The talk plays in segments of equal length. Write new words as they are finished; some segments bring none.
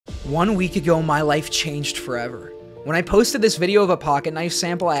1 week ago, my life changed forever. When I posted this video of a pocket knife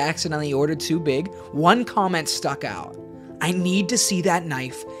sample I accidentally ordered too big, one comment stuck out. I need to see that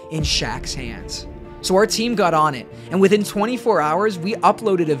knife in Shaq's hands. So our team got on it, and within 24 hours, we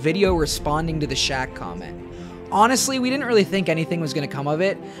uploaded a video responding to the Shaq comment. Honestly, we didn't really think anything was going to come of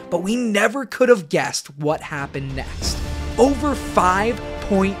it, but we never could have guessed what happened next. Over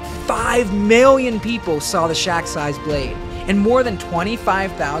 5.5 million people saw the Shaq-sized blade, and more than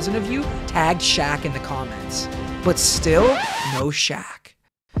 25,000 of you tagged Shaq in the comments. But still, no Shaq.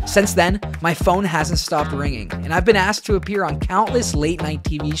 Since then, my phone hasn't stopped ringing, and I've been asked to appear on countless late-night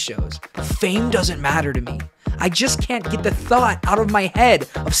TV shows. Fame doesn't matter to me. I just can't get the thought out of my head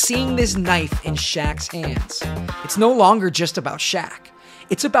of seeing this knife in Shaq's hands. It's no longer just about Shaq.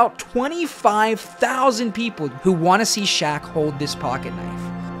 It's about 25,000 people who want to see Shaq hold this pocket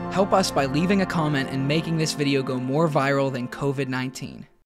knife. Help us by leaving a comment and making this video go more viral than COVID-19.